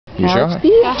You Now sure? it's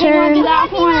Bee's turn.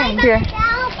 Here.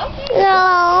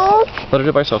 No. Let her do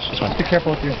it by herself. She's fine. Be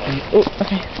careful with your feet. Oh,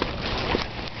 okay.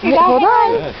 Hold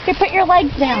on. Okay, put your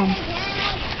legs down.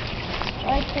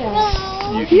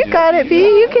 You got it, Bee.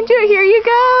 You can do it. Here you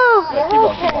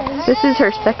go. This is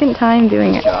her second time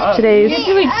doing it. Today's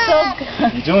Doing so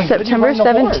good. You're doing good. September You're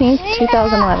riding the horse. 17th, You're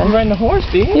 2011. riding the horse,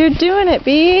 Bee. You're doing it,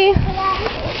 Bee.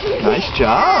 Nice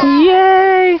job.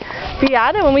 Yay!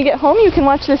 Beata, when we get home, you can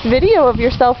watch this video of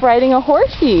yourself riding a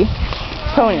horsey.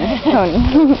 Pony. Put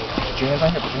your hands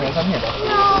on here. Put your hands on here.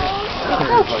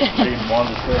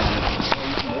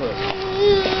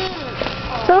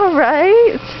 It's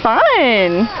alright. It's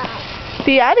fun.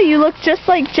 Beata, you look just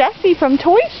like Jessie from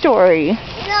Toy Story.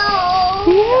 No.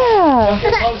 Yeah.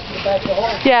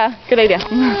 Yeah, good idea.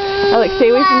 Alex, stay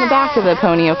away from the back of the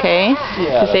pony, okay?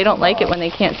 Yeah. Because they don't like it when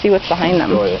they can't see what's behind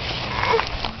them. Enjoy it.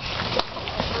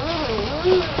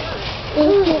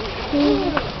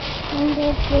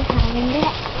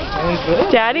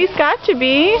 Daddy's got you,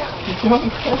 Bee. You're doing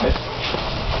good.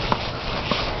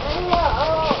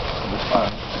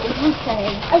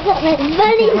 I got my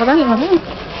bunny. Hold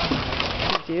on.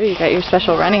 You got your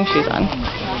special running shoes on.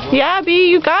 Yeah, Bee,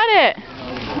 you got it.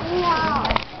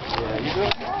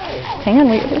 Hang on,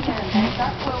 wait.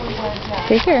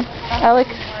 Stay here. Alex.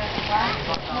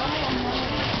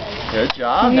 Good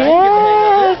job.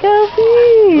 Yeah, go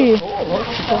Bee.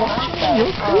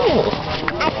 You're cool.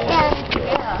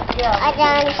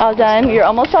 All done. You're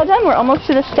almost all done. We're almost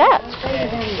to the steps.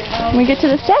 When we get to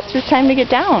the steps, it's time to get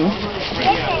down.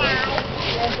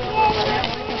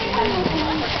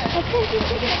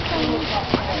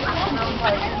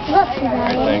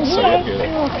 Thanks. So good.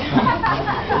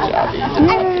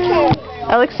 Good job.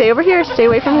 Alex, stay over here. Stay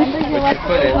away from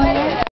this.